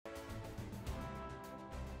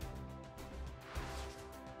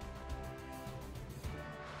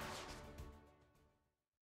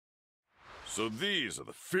So these are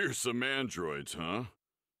the fearsome androids, huh?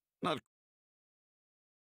 Not...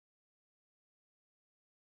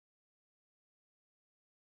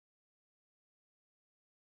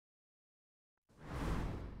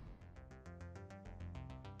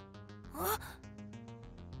 Huh?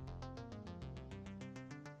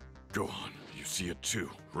 Gohan, you see it too,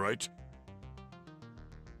 right?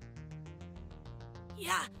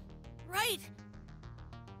 Yeah, right.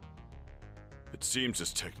 It seems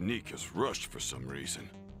his technique is rushed for some reason.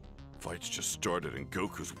 Fight's just started and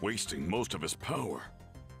Goku's wasting most of his power.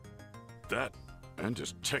 That, and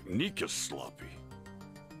his technique is sloppy.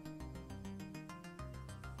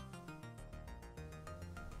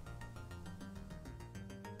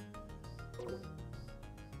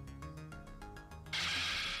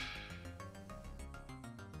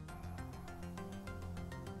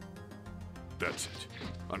 That's it.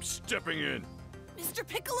 I'm stepping in. Mr.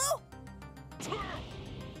 Piccolo?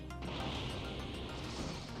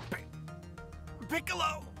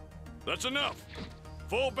 Piccolo! That's enough!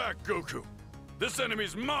 Fall back, Goku! This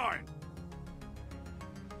enemy's mine!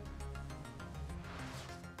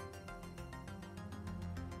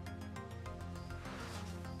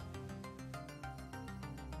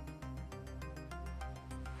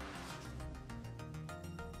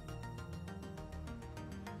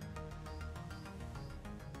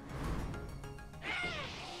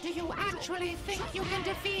 Do you actually think you can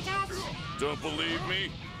defeat us? Don't believe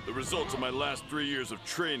me? The results of my last 3 years of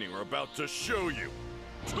training are about to show you.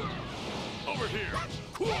 Over here!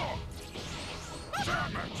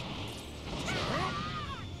 Damn it!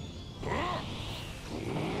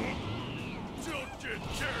 Don't get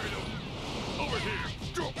carried away! Over here!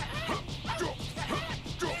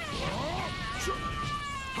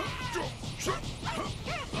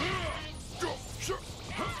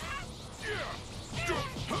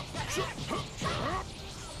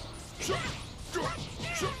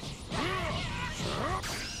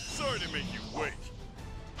 Sorry to make you wait.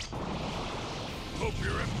 Hope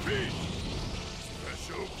you're at peace.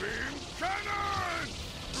 Special beam cannon!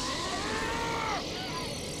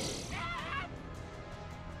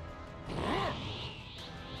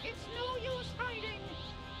 It's no use hiding.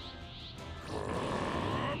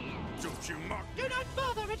 Don't you mock me! Do not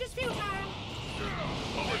bother, it is futile.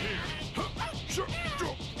 Over here!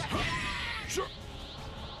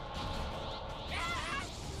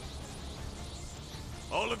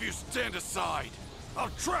 All of you stand aside! I'll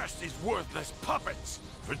trash these worthless puppets!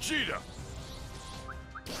 Vegeta!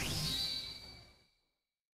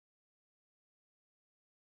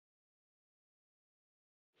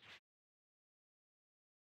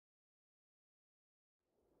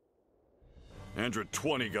 Android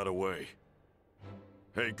 20 got away.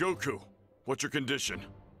 Hey, Goku, what's your condition?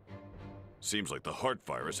 Seems like the heart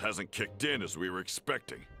virus hasn't kicked in as we were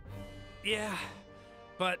expecting. Yeah,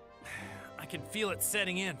 but I can feel it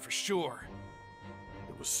setting in for sure.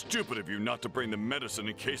 It was stupid of you not to bring the medicine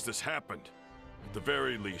in case this happened. At the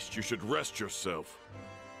very least, you should rest yourself.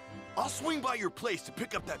 I'll swing by your place to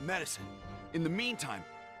pick up that medicine. In the meantime,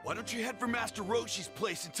 why don't you head for Master Roshi's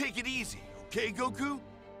place and take it easy, okay, Goku?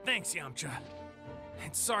 Thanks, Yamcha.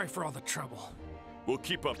 And sorry for all the trouble. We'll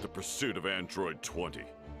keep up the pursuit of Android 20.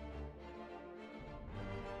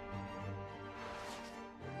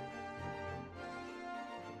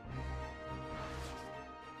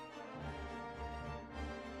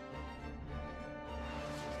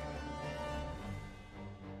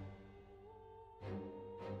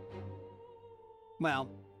 Well,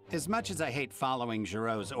 as much as I hate following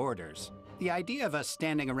Giro's orders, the idea of us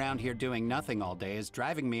standing around here doing nothing all day is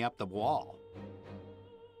driving me up the wall.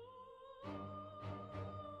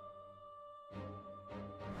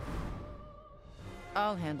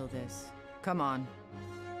 I'll handle this. Come on.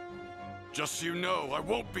 Just so you know, I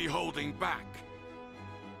won't be holding back.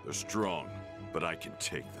 They're strong, but I can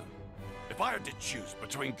take them. If I had to choose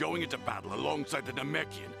between going into battle alongside the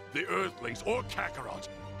Namekian, the Earthlings, or Kakarot,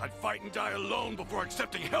 I'd fight and die alone before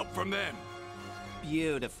accepting help from them.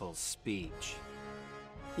 Beautiful speech.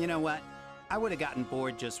 You know what? I would have gotten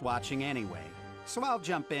bored just watching anyway. So I'll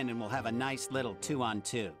jump in and we'll have a nice little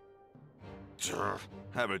 2-on-2.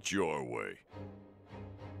 Have it your way.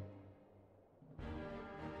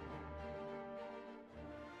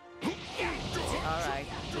 All right.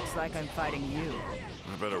 Looks like I'm fighting you.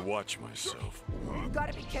 I better watch myself. You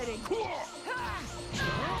gotta be kidding.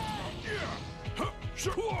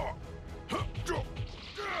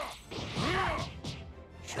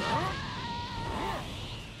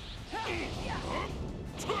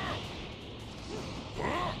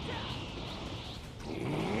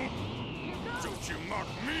 Don't you mock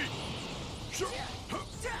me!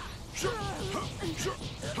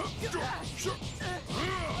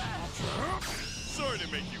 Sorry to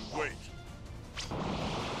make you wait.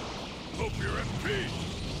 Hope you're at peace.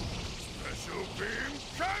 Special beam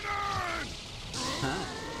cannon! Huh?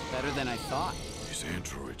 Better than I thought. These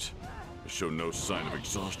androids, they show no sign of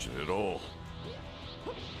exhaustion at all.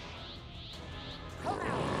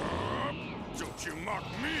 Don't you mock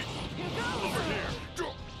me! Over here!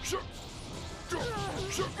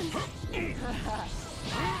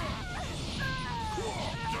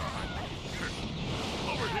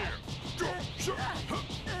 Over here!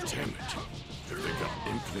 Damn it! Have they got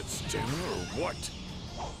infinite stamina or what?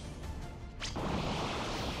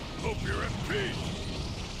 Hope you're at peace!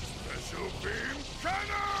 Special beam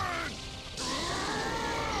cannon!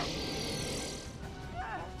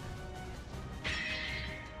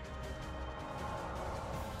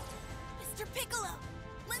 Mr. Piccolo,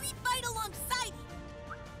 let me fight alongside you.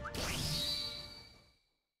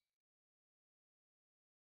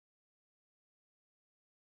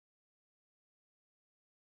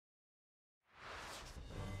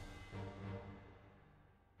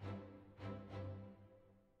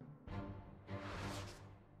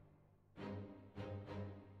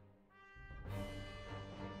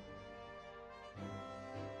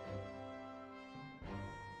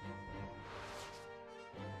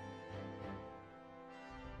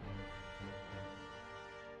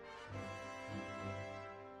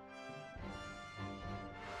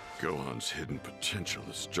 Gohan's hidden potential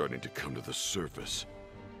is starting to come to the surface.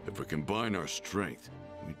 If we combine our strength,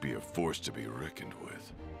 we'd be a force to be reckoned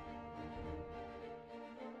with.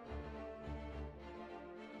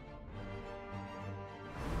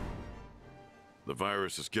 The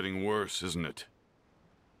virus is getting worse, isn't it?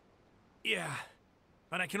 Yeah,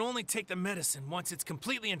 but I can only take the medicine once it's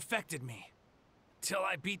completely infected me. Till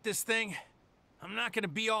I beat this thing, I'm not gonna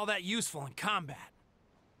be all that useful in combat.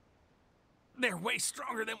 They're way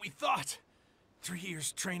stronger than we thought. 3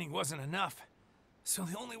 years training wasn't enough. So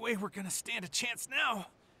the only way we're gonna stand a chance now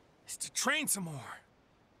is to train some more.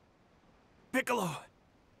 Piccolo,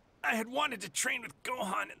 I had wanted to train with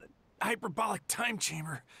Gohan in the hyperbolic time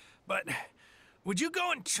chamber, but would you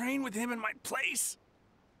go and train with him in my place?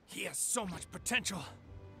 He has so much potential.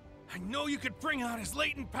 I know you could bring out his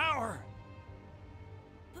latent power.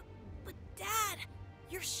 But Dad,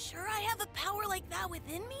 you're sure I have a power like that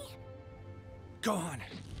within me? Gohan,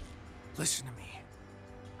 listen to me.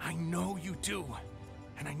 I know you do,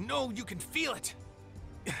 and I know you can feel it.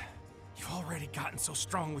 You've already gotten so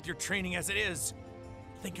strong with your training as it is.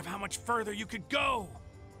 Think of how much further you could go.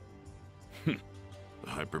 The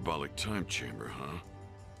hyperbolic time chamber, huh?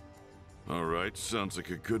 All right, sounds like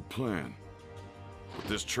a good plan. But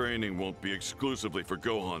this training won't be exclusively for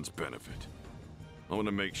Gohan's benefit. I want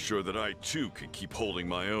to make sure that I too can keep holding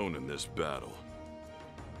my own in this battle.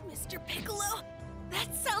 Mr. Piccolo,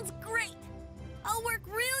 that sounds great. I'll work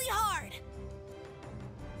really hard.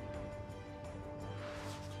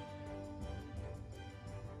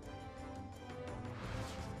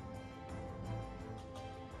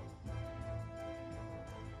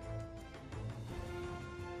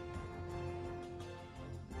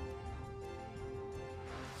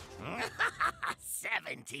 Ha!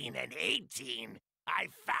 17 and 18. I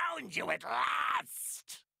found you at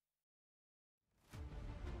last.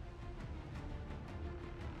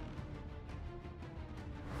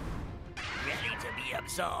 Ready to be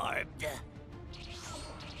absorbed.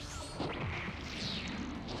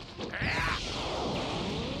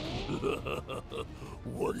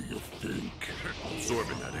 What do you think?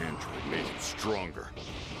 Absorbing that android made him stronger.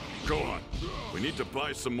 Gohan, we need to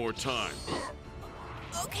buy some more time.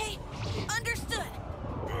 Okay, understood.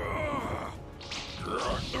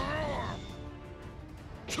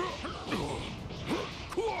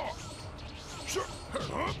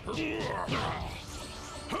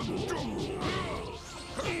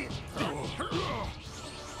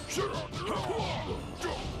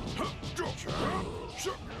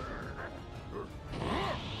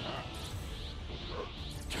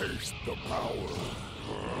 Taste the power.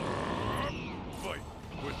 Fight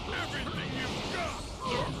with everything you've got.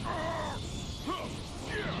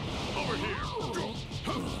 Over here.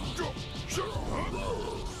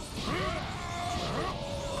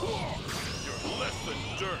 You're less than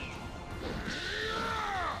dirt.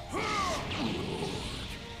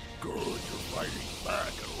 Good, you're fighting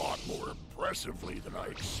back a lot more impressively than I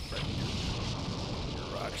expected.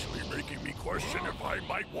 You're actually making me question if I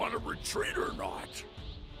might want to retreat or not.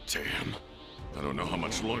 Damn. I don't know how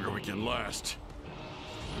much longer we can last.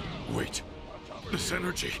 Wait. This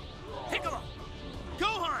energy. Piccolo!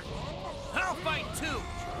 Gohan! I'll fight too!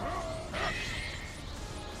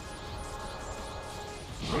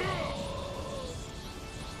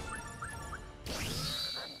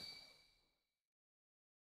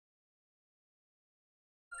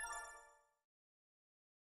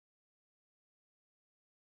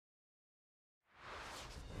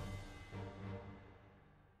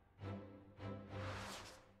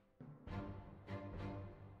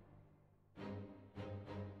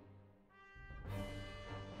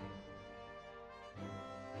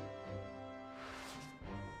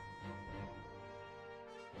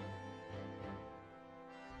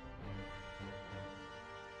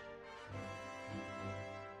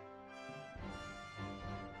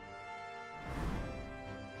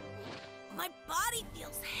 My body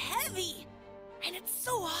feels heavy. And it's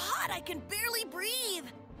so hot I can barely breathe.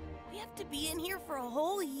 We have to be in here for a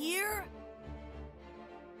whole year?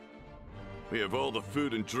 We have all the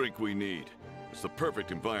food and drink we need. It's the perfect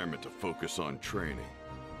environment to focus on training.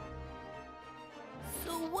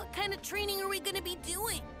 So what kind of training are we gonna be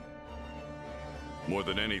doing? More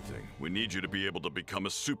than anything, we need you to be able to become a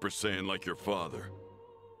Super Saiyan like your father.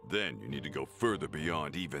 Then you need to go further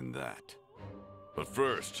beyond even that. But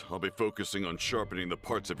first, I'll be focusing on sharpening the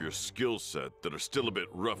parts of your skill set that are still a bit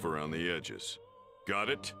rough around the edges. Got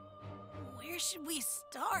it? Where should we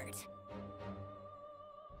start?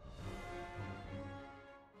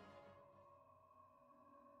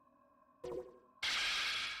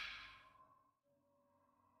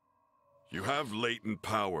 You have latent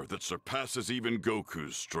power that surpasses even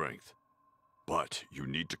Goku's strength. But you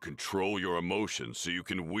need to control your emotions so you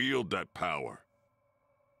can wield that power.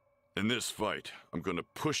 In this fight, I'm gonna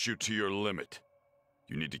push you to your limit.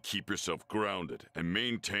 You need to keep yourself grounded and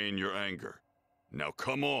maintain your anger. Now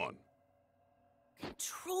come on!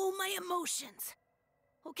 Control my emotions.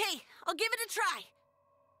 Okay, I'll give it a try.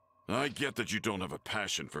 I get that you don't have a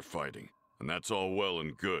passion for fighting, and that's all well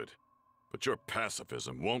and good. But your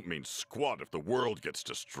pacifism won't mean squat if the world gets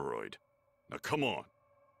destroyed. Now come on.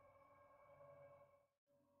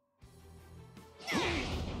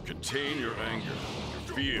 Contain your anger, your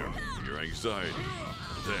fear, your anxiety.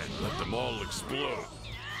 Then let them all explode.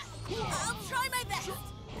 I'll try my best.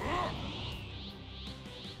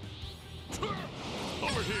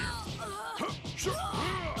 Over here.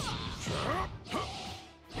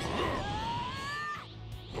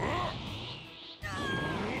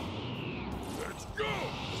 Let's go.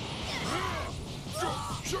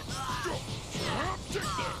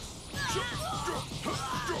 Take this. Take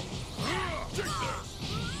this.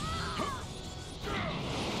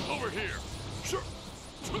 Over here.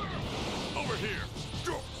 Over here.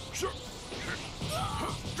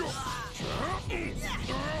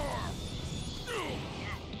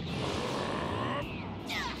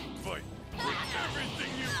 Fight with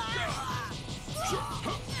everything you've got.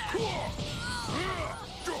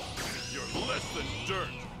 You're less than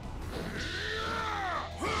dirt.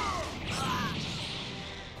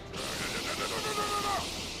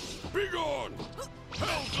 Be gone!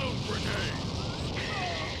 Hellzone Brigade!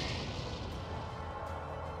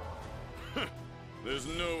 There's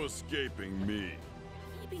no escaping me.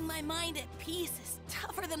 Keeping my mind at peace is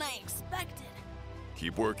tougher than I expected.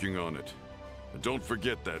 Keep working on it. And don't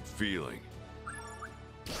forget that feeling.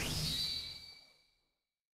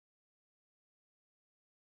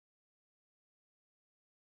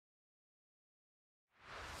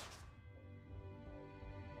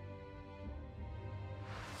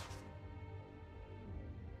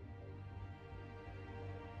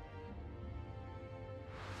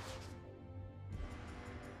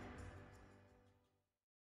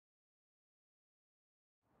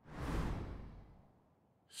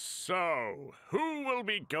 So, who will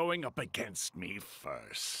be going up against me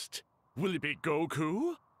first? Will it be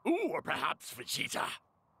Goku? Ooh, or perhaps Vegeta?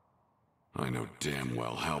 I know damn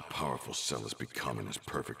well how powerful Cell has become in his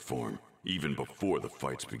perfect form, even before the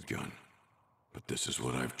fight's begun. But this is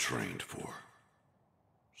what I've trained for.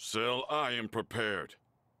 Cell, I am prepared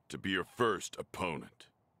to be your first opponent.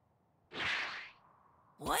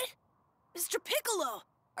 What? Mr. Piccolo,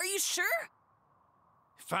 are you sure?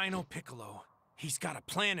 If I know Piccolo, he's got a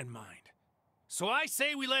plan in mind. So I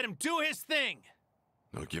say we let him do his thing!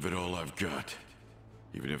 I'll give it all I've got,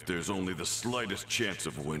 even if there's only the slightest chance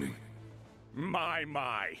of winning. My,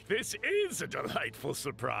 this is a delightful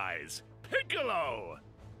surprise. Piccolo!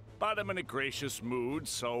 But I'm in a gracious mood,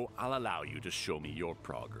 so I'll allow you to show me your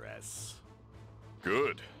progress.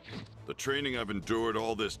 Good. The training I've endured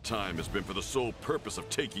all this time has been for the sole purpose of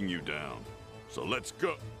taking you down. So let's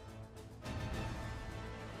go.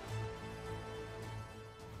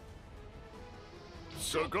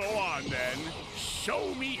 So go on then.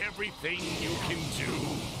 Show me everything you can do.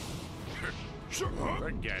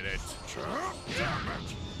 Forget it. Damn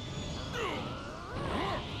it.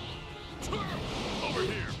 Over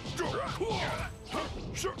here.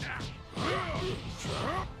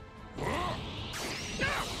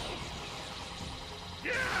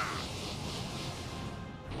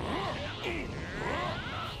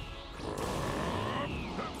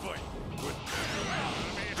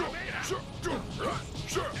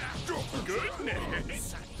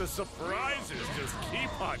 Goodness! The surprises just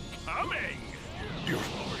keep on coming! You're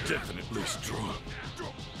definitely strong,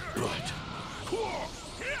 but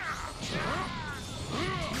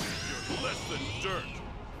you're less than dirt.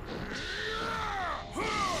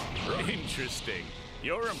 Interesting.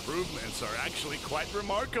 Your improvements are actually quite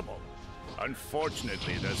remarkable.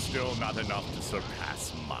 Unfortunately, there's still not enough to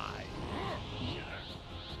surpass mine.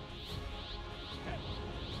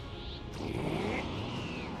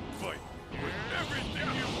 Fight with everything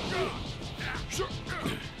you've got!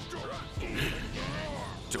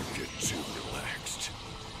 Don't get too relaxed.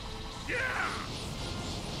 Yeah!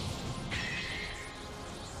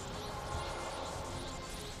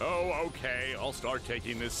 Oh, okay. I'll start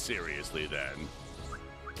taking this seriously then.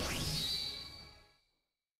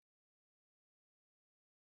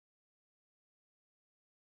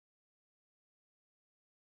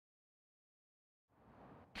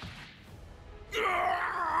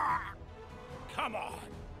 Come on!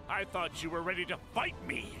 I thought you were ready to fight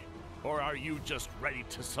me! Or are you just ready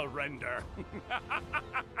to surrender?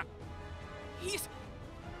 He's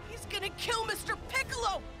gonna kill Mr.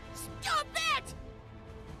 Piccolo! Stop that!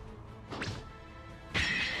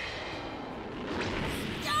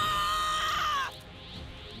 Stop!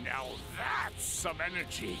 Now that's some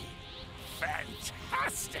energy!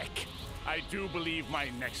 Fantastic! I do believe my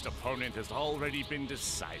next opponent has already been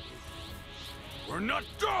decided. We're not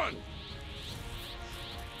done!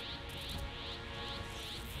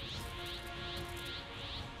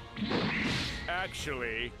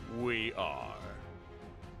 Actually, we are.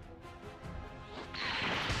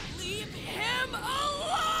 Leave him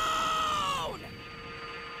alone!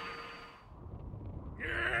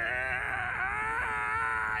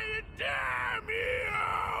 Damn you!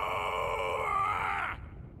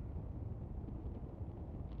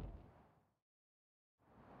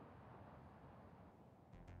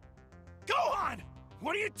 Gohan!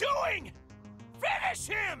 What are you doing? Finish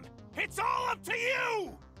him! It's all up to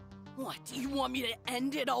you! What, do you want me to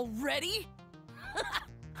end it already?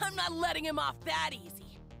 I'm not letting him off that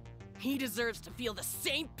easy. He deserves to feel the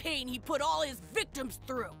same pain he put all his victims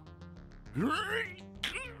through.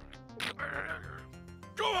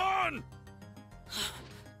 Gohan!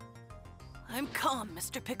 I'm calm,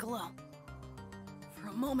 Mr. Piccolo. For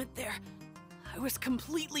a moment there, I was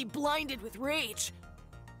completely blinded with rage.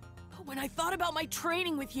 But when I thought about my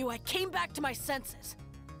training with you, I came back to my senses.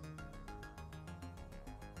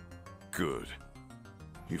 Good.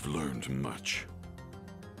 You've learned much.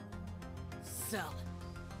 Cell,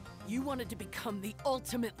 you wanted to become the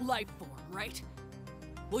ultimate life form, right?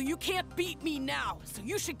 Well, you can't beat me now, so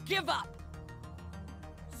you should give up.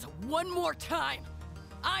 So one more time,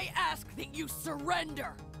 I ask that you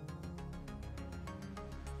surrender.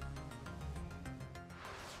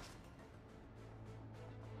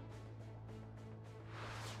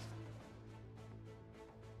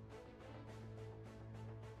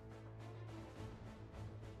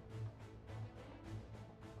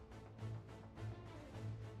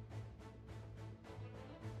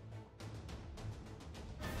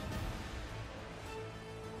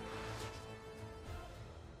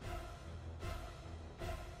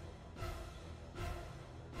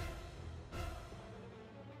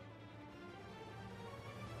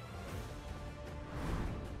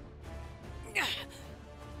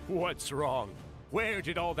 What's wrong? Where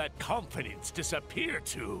did all that confidence disappear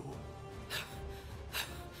to?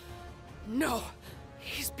 No,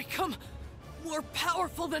 he's become more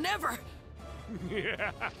powerful than ever.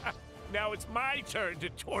 Now it's my turn to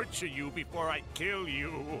torture you before I kill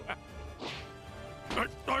you.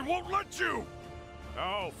 I won't let you!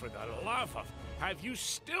 Oh, for the love of... Have you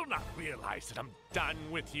still not realized that I'm done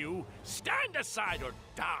with you? Stand aside or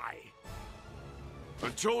die! I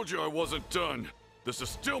told you I wasn't done. This is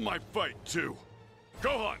still my fight, too.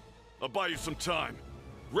 Gohan, I'll buy you some time.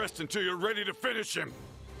 Rest until you're ready to finish him.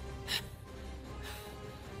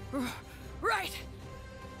 Right.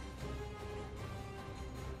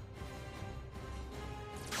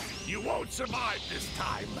 You won't survive this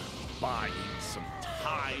time. Buying some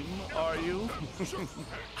time, are you?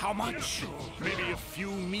 How much? Maybe a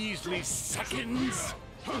few measly seconds?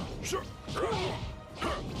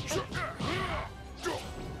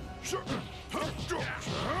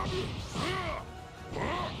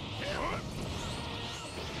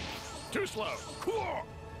 Too slow.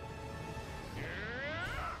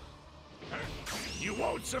 You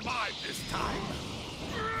won't survive this time.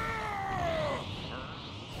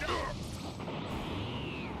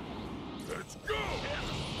 Let's go!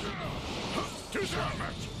 Too slow.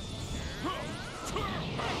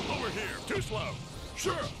 Over here! Too slow.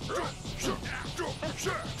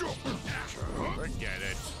 Forget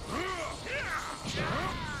it.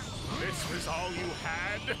 This was all you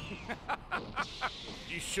had?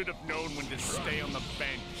 You should have known when to stay on the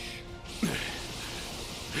bench.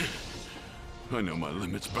 I know my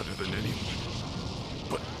limits better than anyone.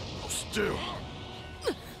 But still...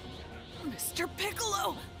 Mr.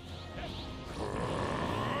 Piccolo!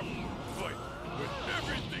 Fight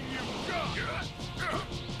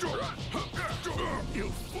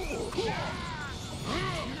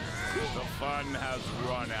time has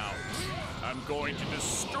run out. I'm going to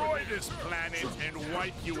destroy this planet and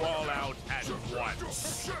wipe you all out at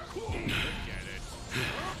once. Get it?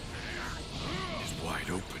 He's wide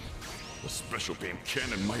open. The special beam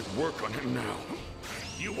cannon might work on him now.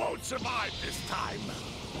 You won't survive this time.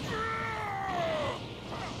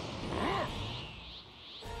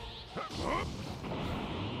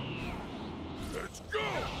 Let's go!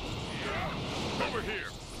 Over here!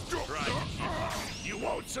 Try it. You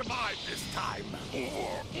won't survive this time.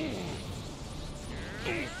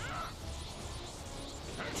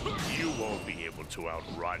 You won't be able to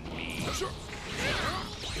outrun me.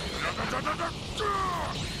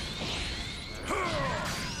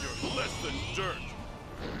 You're less than dirt.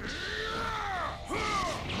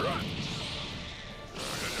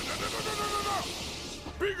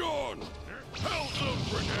 Be gone! Hell's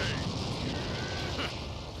grenade!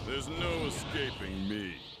 There's no escaping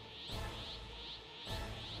me.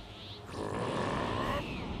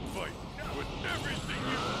 Fight with everything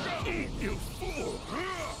you've got! You fool!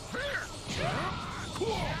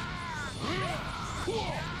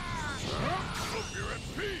 Hope you're at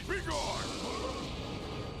peace! Be gone!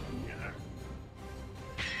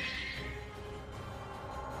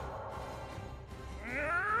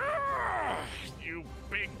 You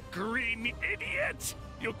big green idiot!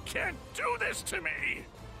 You can't do this to me!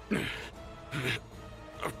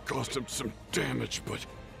 I've caused him some damage, but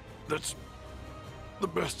that's the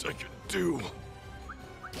best I can do.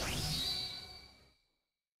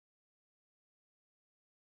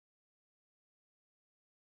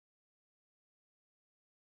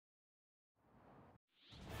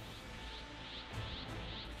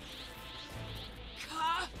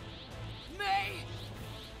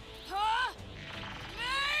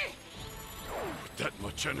 With that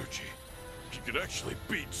much energy, he could actually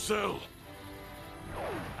beat Cell.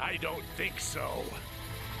 I don't think so.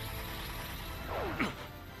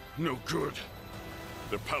 No good.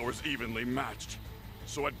 Their power's evenly matched,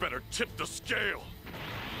 so I'd better tip the scale.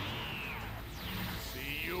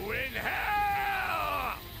 See you in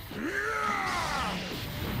hell!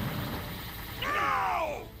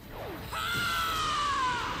 No!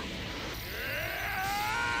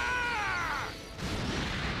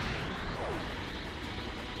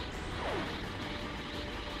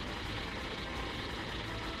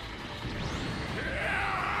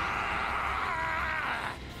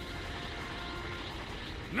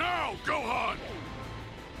 Now, Gohan!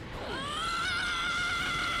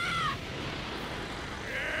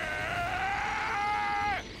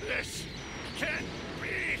 This can't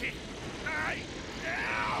be! I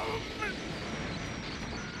am...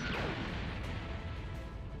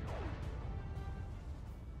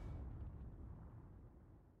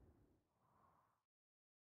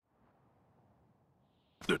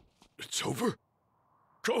 It's over?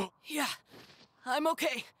 Go! Yeah, I'm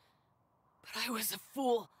okay. But I was a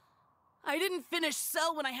fool. I didn't finish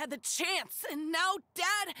Cell when I had the chance, and now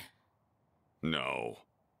Dad... No.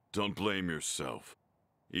 Don't blame yourself.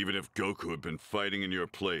 Even if Goku had been fighting in your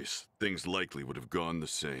place, things likely would have gone the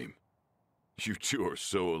same. You two are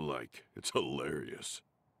so alike, it's hilarious.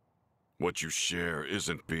 What you share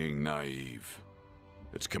isn't being naive.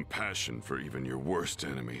 It's compassion for even your worst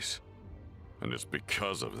enemies. And it's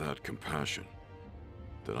because of that compassion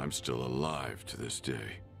that I'm still alive to this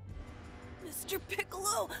day. Mr.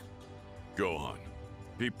 Piccolo! Gohan,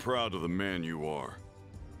 be proud of the man you are.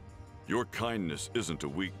 Your kindness isn't a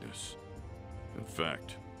weakness. In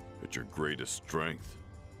fact, it's your greatest strength.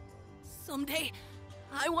 Someday,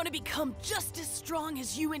 I want to become just as strong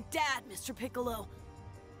as you and Dad, Mr. Piccolo.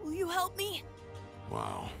 Will you help me?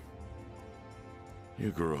 Wow.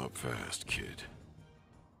 You grow up fast, kid.